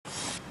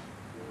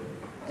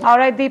All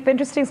right, Deep,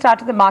 interesting start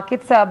to the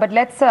markets, but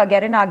let's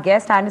get in our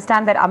guest. I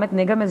understand that Amit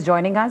Nigam is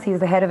joining us. He's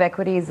the head of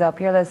Equities,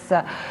 Peerless.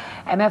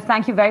 MF,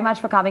 thank you very much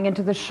for coming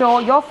into the show.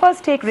 Your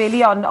first take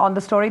really on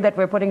the story that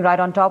we're putting right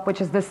on top, which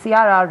is the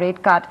CRR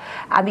rate cut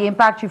and the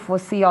impact you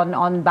foresee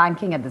on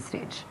banking at this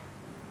stage.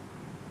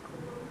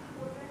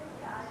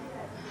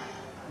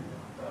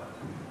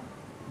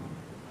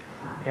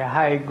 Yeah,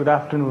 hi, good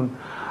afternoon.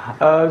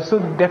 So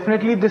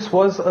definitely this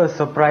was a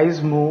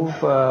surprise move,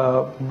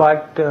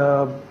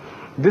 but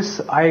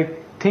this, I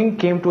think,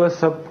 came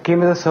as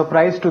a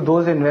surprise to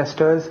those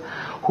investors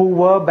who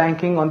were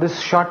banking on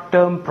this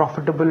short-term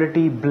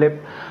profitability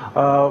blip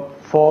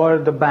for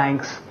the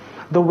banks.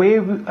 The way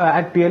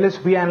at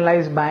Peerless we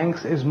analyze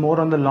banks is more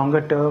on the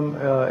longer term,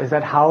 is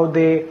that how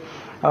they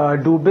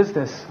do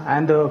business,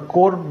 and the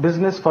core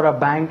business for a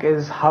bank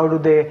is how do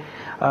they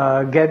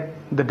get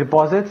the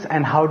deposits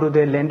and how do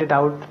they lend it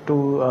out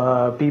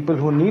to people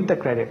who need the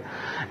credit.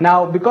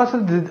 Now, because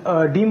of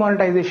the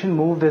demonetization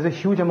move, there's a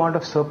huge amount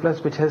of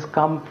surplus which has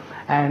come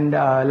and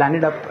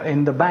landed up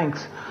in the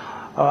banks.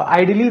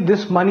 Ideally,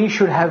 this money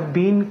should have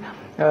been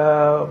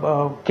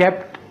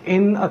kept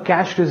in a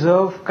cash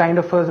reserve kind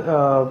of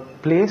a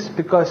place,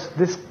 because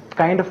this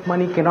kind of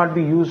money cannot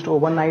be used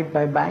overnight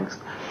by banks.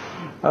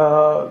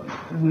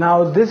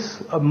 Now,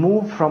 this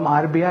move from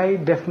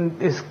RBI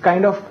is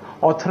kind of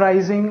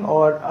authorizing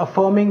or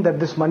affirming that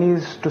this money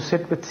is to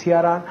sit with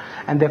CRR,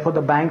 and therefore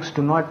the banks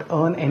do not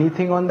earn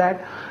anything on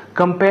that,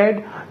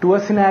 compared to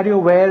a scenario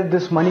where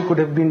this money could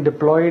have been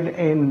deployed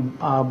in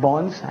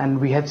bonds,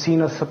 and we had seen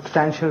a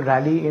substantial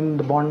rally in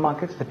the bond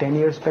markets, the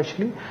 10-year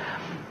especially.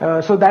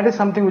 So that is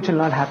something which will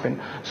not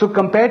happen. So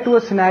compared to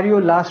a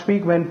scenario last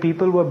week when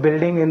people were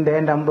building in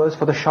their numbers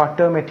for the short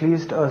term at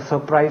least a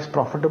surprise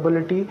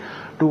profitability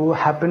to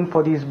happen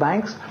for these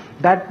banks,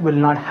 that will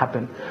not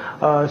happen.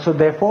 So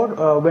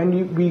therefore,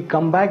 when we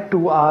come back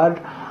to our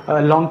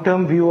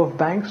long-term view of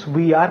banks,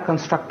 we are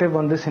constructive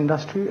on this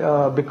industry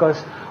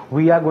because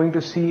we are going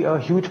to see a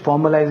huge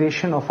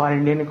formalization of our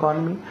Indian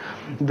economy.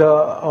 The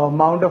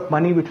amount of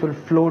money which will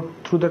flow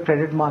through the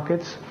credit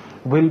markets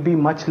will be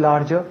much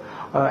larger.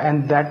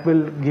 And that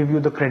will give you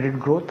the credit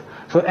growth.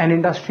 So an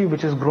industry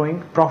which is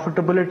growing,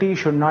 profitability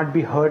should not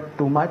be hurt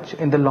too much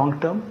in the long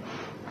term.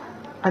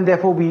 And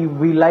therefore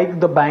we like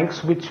the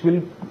banks which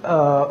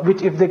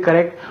if they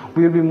correct,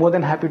 we will be more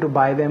than happy to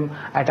buy them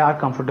at our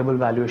comfortable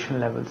valuation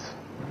levels.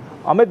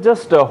 Amit,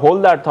 just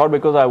hold that thought,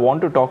 because I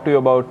want to talk to you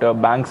about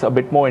banks a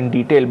bit more in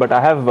detail, but I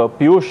have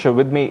Piyush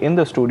with me in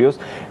the studios,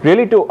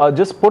 really to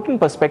just put in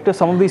perspective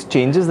some of these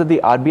changes that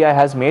the RBI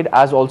has made,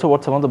 as also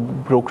what some of the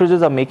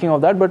brokerages are making of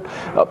that. But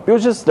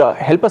Piyush, just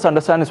help us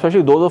understand,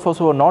 especially those of us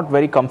who are not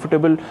very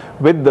comfortable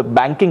with the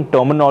banking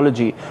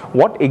terminology,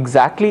 what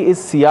exactly is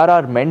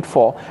CRR meant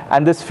for,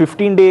 and this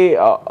 15-day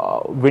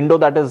window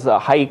that is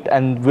hiked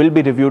and will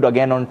be reviewed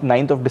again on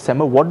 9th of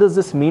December, what does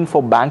this mean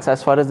for banks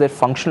as far as their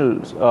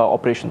functional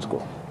operations go?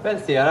 Well,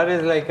 CRR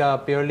is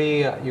like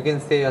purely, you can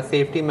say, a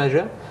safety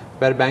measure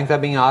where banks are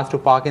being asked to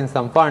park in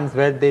some funds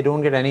where they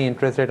don't get any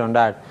interest rate on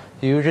that.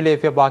 Usually,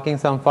 if you're parking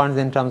some funds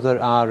in terms of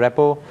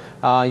repo,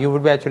 you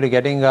would be actually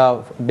getting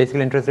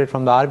basically interest rate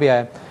from the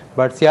RBI.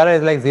 But CRR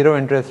is like zero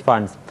interest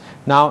funds.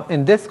 Now,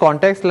 in this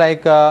context,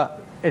 like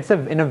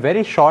in a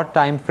very short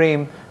time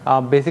frame,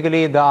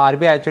 basically the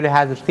RBI actually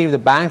has received, the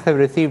banks have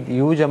received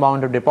huge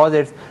amount of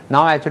deposits.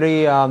 Now,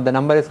 actually, the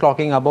number is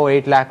clocking above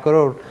 8 lakh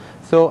crore.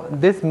 So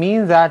this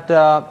means that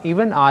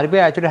even RBI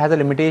actually has a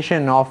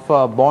limitation of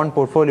bond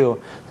portfolio.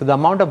 So the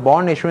amount of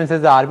bond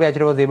issuances the RBI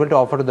actually was able to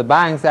offer to the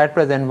banks at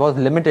present was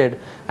limited,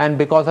 and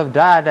because of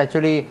that,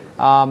 actually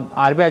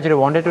RBI actually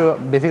wanted to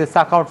basically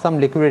suck out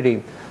some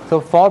liquidity. So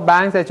for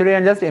banks actually,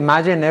 and just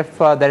imagine if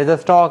there is a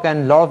stock and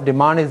a lot of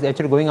demand is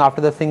actually going after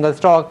the single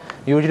stock,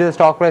 usually the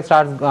stock price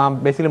starts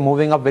basically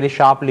moving up very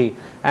sharply.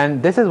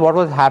 And this is what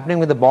was happening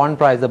with the bond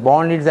price. The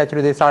bond yields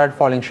actually, they started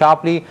falling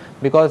sharply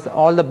because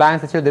all the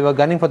banks actually, they were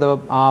gunning for the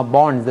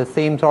bonds, the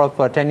same sort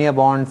of 10-year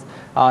bonds,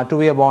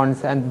 2-year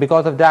bonds, and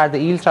because of that the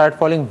yield started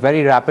falling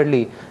very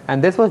rapidly.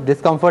 And this was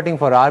discomforting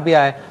for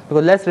RBI,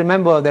 because let's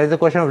remember there is a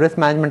question of risk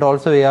management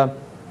also here,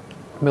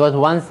 because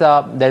once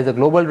there is a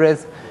global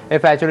risk,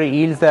 if actually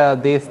yields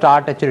they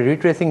start actually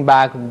retracing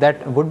back,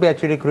 that would be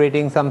actually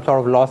creating some sort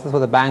of losses for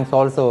the banks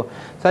also.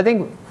 So I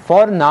think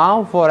for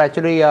now, for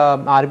actually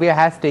RBI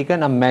has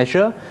taken a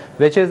measure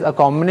which is a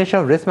combination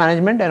of risk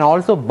management and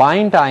also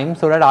buying time,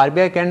 so that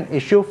RBI can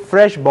issue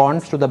fresh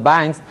bonds to the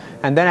banks,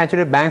 and then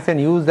actually banks can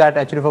use that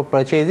actually for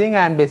purchasing,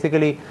 and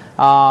basically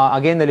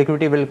again the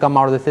liquidity will come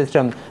out of the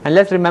system. And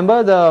let's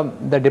remember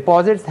the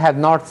deposits have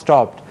not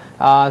stopped.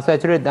 So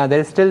actually there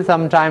is still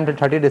some time till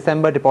 30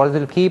 December, deposits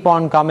will keep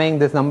on coming,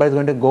 this number is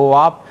going to go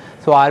up.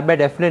 So RBI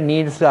definitely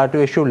needs to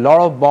issue a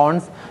lot of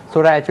bonds,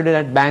 so that actually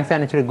that banks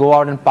can actually go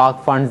out and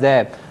park funds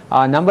there.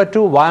 Number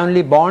two, why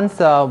only bonds?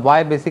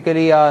 Why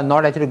basically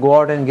not actually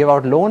go out and give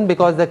out loan?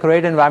 Because the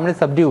credit environment is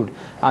subdued.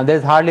 There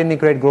is hardly any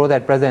credit growth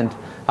at present.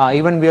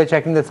 Even we are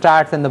checking the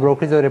stats, and the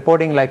brokers are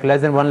reporting like less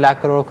than 1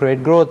 lakh crore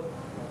credit growth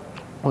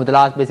over the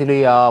last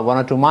basically 1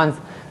 or 2 months.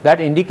 that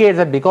indicates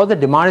that because the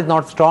demand is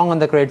not strong on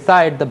the credit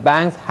side, the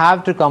banks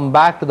have to come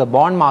back to the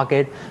bond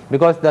market,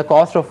 because the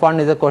cost of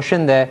fund is a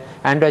question there,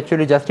 and to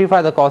actually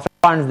justify the cost of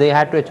funds, they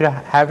had to actually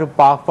have to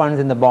park funds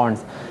in the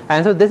bonds.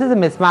 And so this is a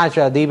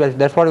mismatch, Deep,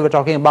 that's what we were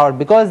talking about,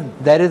 because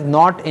there is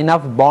not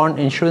enough bond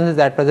issuances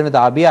at present with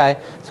RBI.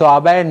 So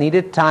RBI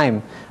needed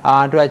time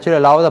to actually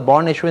allow the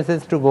bond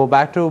issuances to go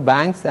back to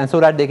banks, and so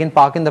that they can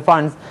park in the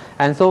funds.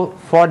 And so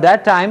for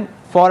that time,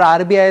 for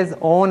RBI's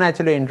own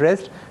actually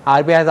interest,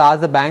 RBI has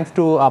asked the banks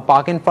to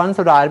park in funds,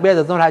 so the RBI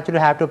does not actually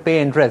have to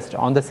pay interest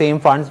on the same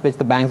funds which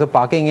the banks are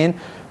parking in.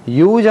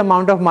 Huge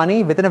amount of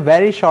money within a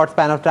very short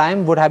span of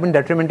time would have been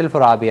detrimental for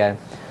RBI.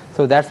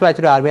 So that's why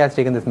actually RBI has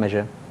taken this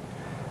measure.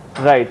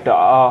 Right.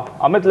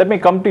 Amit, let me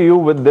come to you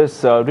with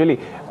this. Really,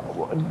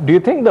 do you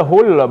think the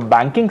whole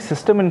banking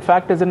system, in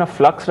fact, is in a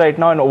flux right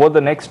now, and over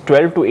the next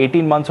 12 to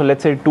 18 months, or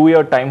let's say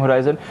 2-year time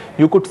horizon,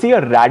 you could see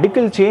a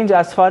radical change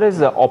as far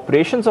as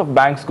operations of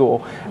banks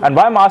go? And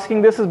why I'm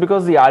asking this is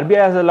because the RBI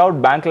has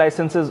allowed bank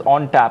licenses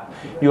on tap.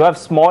 You have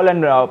small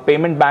and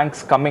payment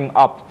banks coming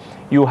up.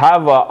 You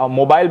have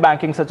mobile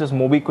banking such as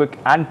MobiKwik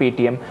and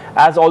Paytm,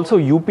 as also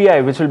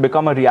UPI, which will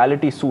become a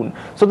reality soon.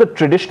 So the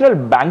traditional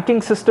banking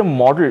system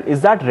model,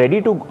 is that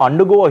ready to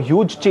undergo a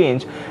huge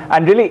change?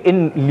 And really,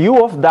 in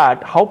lieu of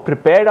that, how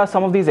prepared are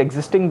some of these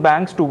existing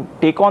banks to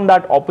take on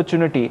that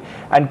opportunity?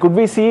 And could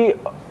we see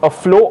a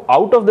flow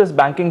out of this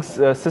banking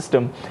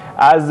system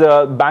as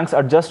banks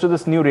adjust to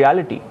this new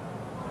reality?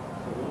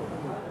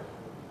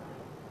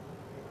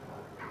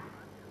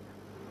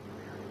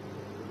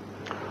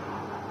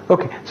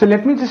 Okay, so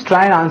let me just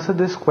try and answer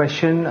this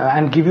question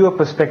and give you a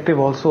perspective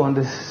also on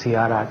this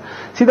CRR.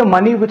 See, the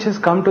money which has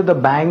come to the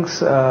banks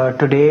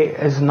today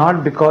is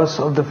not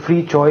because of the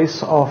free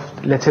choice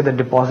of, let's say, the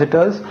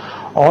depositors,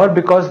 or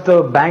because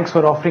the banks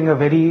were offering a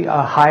very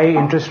high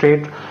interest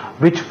rate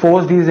which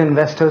forced these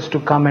investors to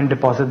come and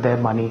deposit their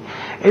money.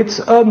 It's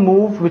a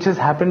move which has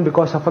happened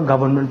because of a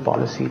government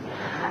policy.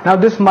 Now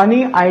this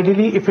money,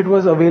 ideally, if it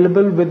was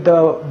available with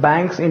the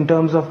banks in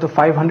terms of the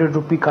 500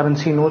 rupee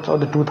currency notes or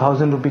the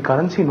 2000 rupee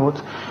currency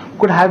notes,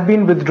 could have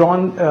been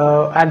withdrawn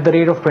at the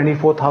rate of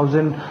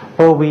 24,000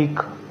 per week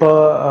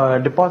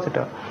per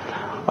depositor.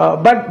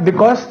 But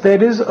because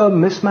there is a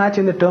mismatch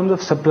in the terms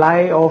of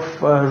supply of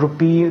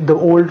rupee, the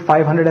old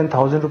 500 and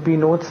 1000 rupee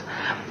notes,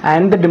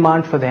 and the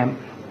demand for them,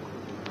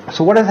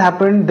 so what has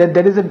happened, that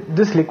there is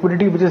this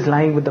liquidity which is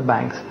lying with the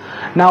banks.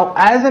 Now,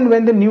 as and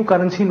when the new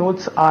currency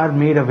notes are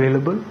made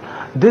available,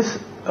 this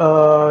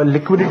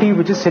liquidity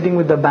which is sitting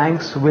with the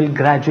banks will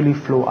gradually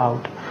flow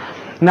out.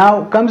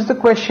 Now comes the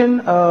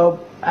question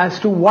as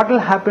to what will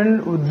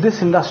happen with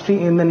this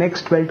industry in the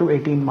next 12 to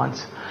 18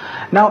 months.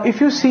 Now,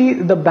 if you see,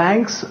 the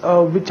banks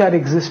which are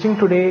existing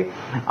today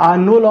are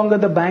no longer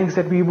the banks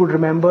that we would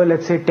remember,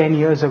 let's say 10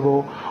 years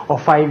ago or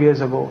 5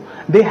 years ago.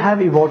 They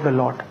have evolved a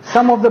lot.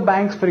 Some of the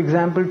banks, for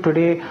example,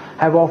 today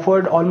have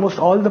offered almost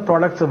all the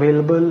products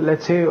available,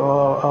 let's say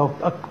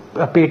a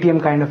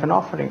Paytm kind of an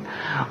offering,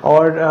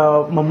 or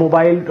a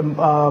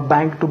mobile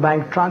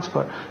bank-to-bank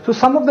transfer. So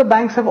some of the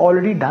banks have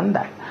already done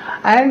that.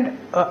 And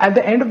at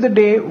the end of the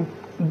day,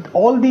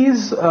 all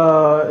these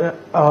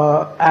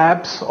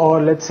apps,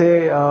 or let's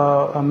say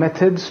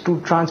methods to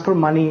transfer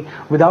money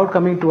without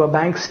coming to a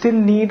bank, still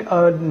need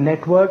a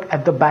network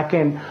at the back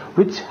end,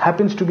 which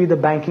happens to be the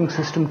banking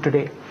system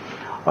today.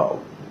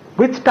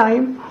 With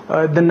time,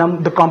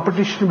 the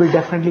competition will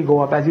definitely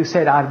go up. As you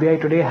said,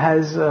 RBI today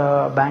has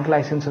bank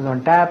licenses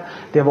on tap.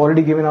 They have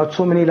already given out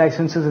so many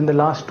licenses in the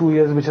last 2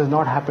 years, which has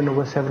not happened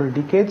over several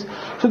decades.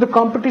 So the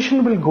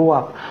competition will go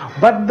up.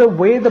 But the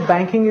way the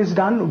banking is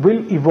done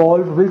will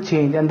evolve, will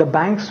change. And the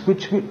banks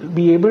which will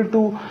be able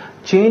to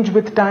change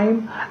with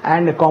time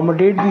and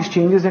accommodate these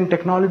changes in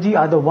technology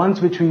are the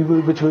ones which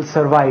will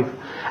survive.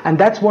 And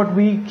that's what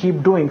we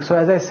keep doing. So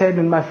as I said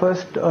in my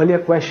first earlier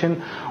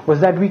question, was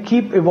that we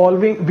keep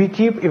evolving, we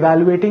keep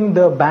evaluating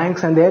the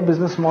banks and their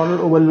business model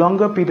over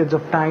longer periods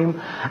of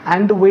time,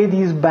 and the way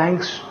these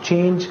banks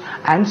change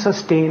and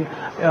sustain,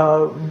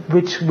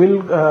 which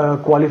will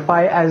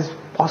qualify as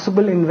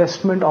possible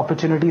investment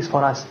opportunities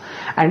for us.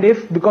 And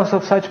if because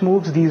of such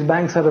moves these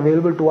banks are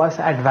available to us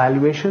at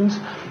valuations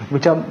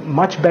which are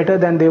much better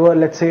than they were,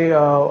 let's say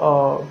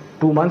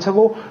 2 months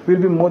ago,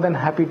 we'll be more than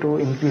happy to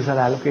increase our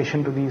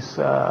allocation to these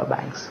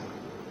banks.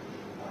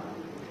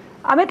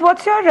 Amit,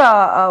 what's your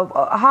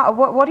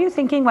what are you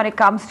thinking when it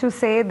comes to,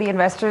 say, the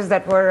investors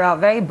that were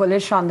very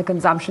bullish on the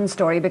consumption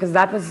story, because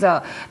that was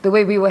the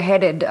way we were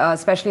headed,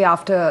 especially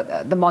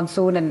after the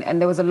monsoon, and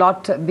there was a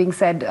lot being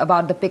said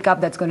about the pickup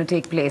that's going to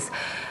take place.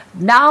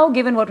 Now,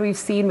 given what we've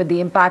seen with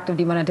the impact of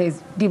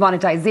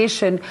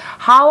demonetization,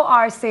 how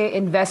are, say,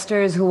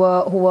 investors who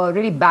are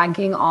really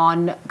banking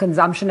on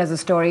consumption as a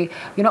story,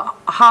 you know,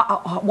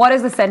 what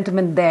is the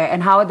sentiment there,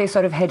 and how are they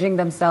sort of hedging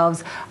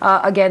themselves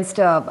against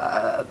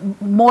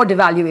more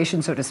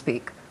devaluation, so to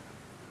speak?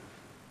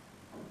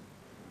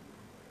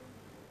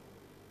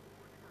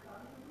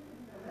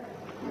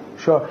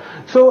 Sure.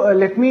 So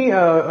let me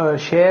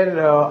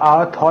share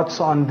our thoughts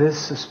on this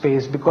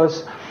space,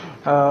 because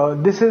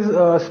This is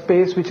a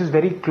space which is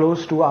very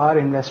close to our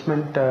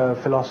investment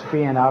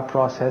philosophy and our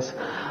process.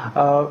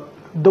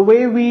 The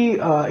way we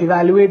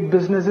evaluate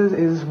businesses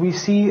is we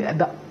see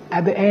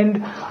at the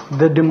end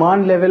the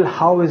demand level,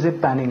 how is it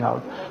panning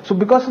out. So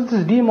because of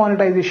this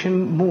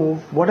demonetization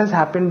move, what has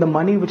happened, the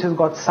money which has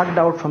got sucked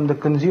out from the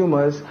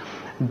consumers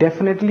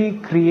definitely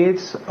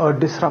creates a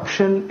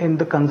disruption in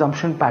the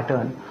consumption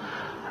pattern.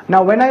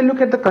 Now when I look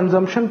at the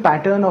consumption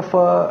pattern of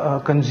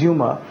a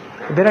consumer,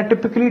 there are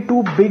typically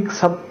two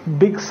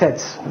big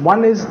sets.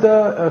 One is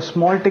the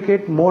small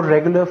ticket, more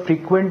regular,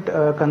 frequent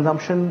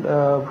consumption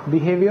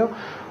behavior.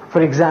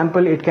 For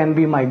example, it can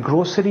be my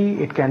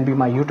grocery, it can be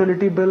my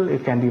utility bill,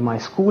 it can be my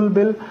school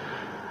bill.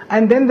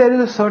 And then there is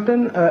a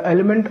certain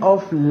element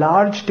of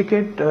large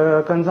ticket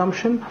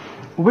consumption,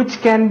 which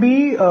can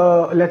be,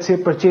 let's say,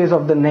 purchase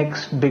of the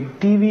next big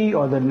TV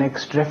or the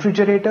next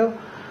refrigerator.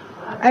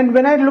 And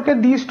when I look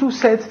at these two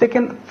sets, they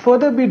can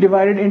further be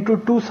divided into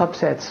two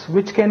subsets,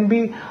 which can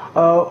be,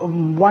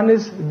 one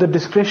is the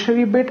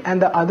discretionary bit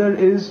and the other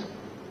is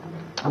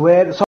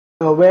where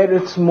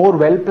it's more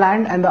well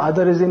planned, and the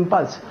other is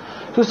impulse.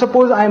 So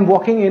suppose I am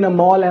walking in a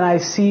mall and I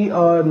see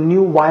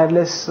new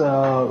wireless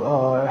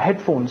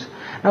headphones.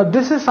 Now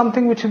this is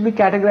something which will be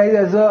categorized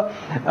as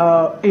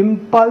a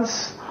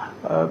impulse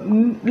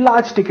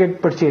large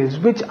ticket purchase,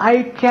 which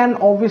I can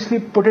obviously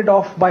put it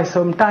off by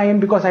some time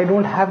because I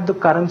don't have the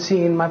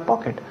currency in my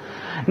pocket.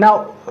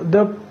 Now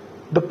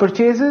the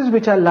purchases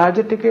which are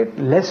larger ticket,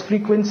 less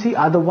frequency,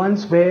 are the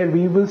ones where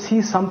we will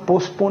see some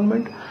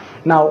postponement.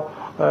 Now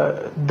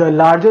the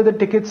larger the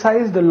ticket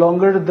size, the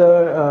longer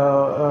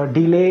the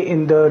delay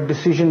in the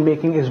decision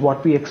making is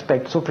what we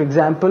expect. So for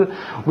example,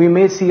 we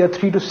may see a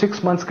 3 to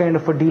 6 months kind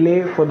of a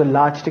delay for the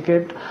large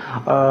ticket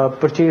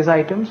purchase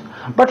items,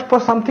 but for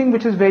something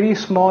which is very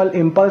small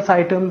impulse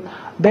item,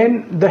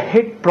 then the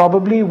hit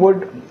probably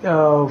will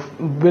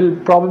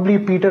probably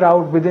peter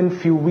out within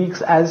few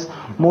weeks as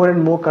more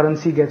and more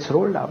currency gets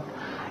rolled out.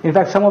 In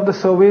fact, some of the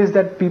surveys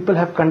that people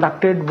have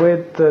conducted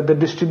with the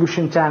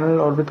distribution channel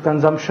or with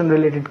consumption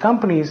related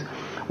companies,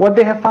 what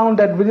they have found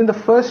that within the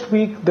first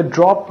week the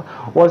drop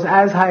was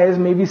as high as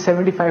maybe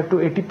 75 to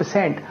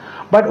 80%.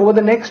 But over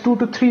the next 2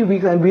 to 3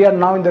 weeks, and we are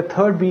now in the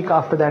third week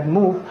after that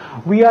move,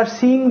 we are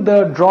seeing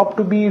the drop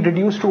to be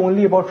reduced to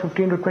only about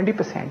 15 to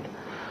 20%.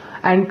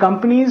 And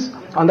companies,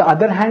 on the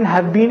other hand,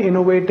 have been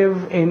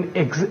innovative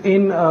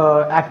in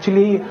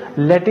actually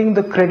letting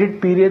the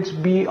credit periods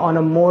be on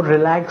a more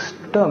relaxed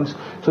terms.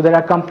 So there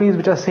are companies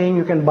which are saying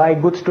you can buy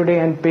goods today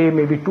and pay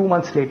maybe 2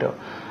 months later.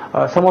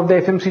 Some of the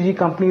FMCG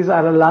companies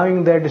are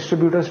allowing their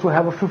distributors to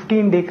have a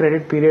 15-day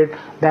credit period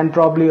than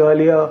probably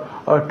earlier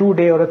a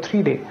 2-day or a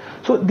 3-day.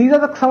 So these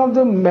are some of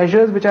the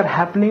measures which are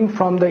happening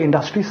from the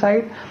industry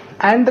side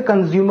and the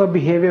consumer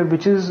behavior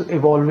which is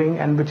evolving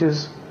and which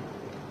is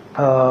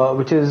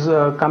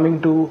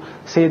coming to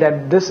say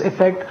that this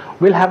effect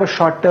will have a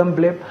short-term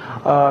blip,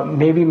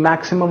 maybe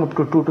maximum up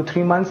to 2 to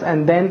 3 months,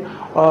 and then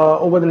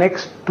over the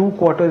next 2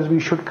 quarters we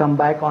should come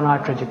back on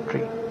our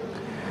trajectory.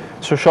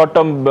 So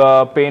short-term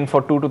pain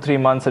for 2 to 3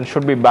 months and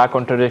should be back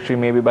on trajectory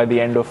maybe by the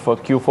end of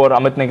Q4.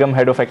 Amit Nigam,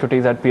 Head of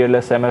Equities at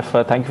Peerless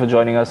MF, thank you for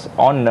joining us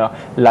on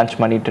Lunch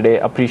Money today.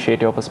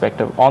 Appreciate your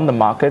perspective on the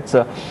markets.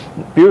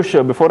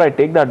 Piyush, before I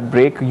take that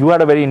break, you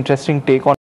had a very interesting take on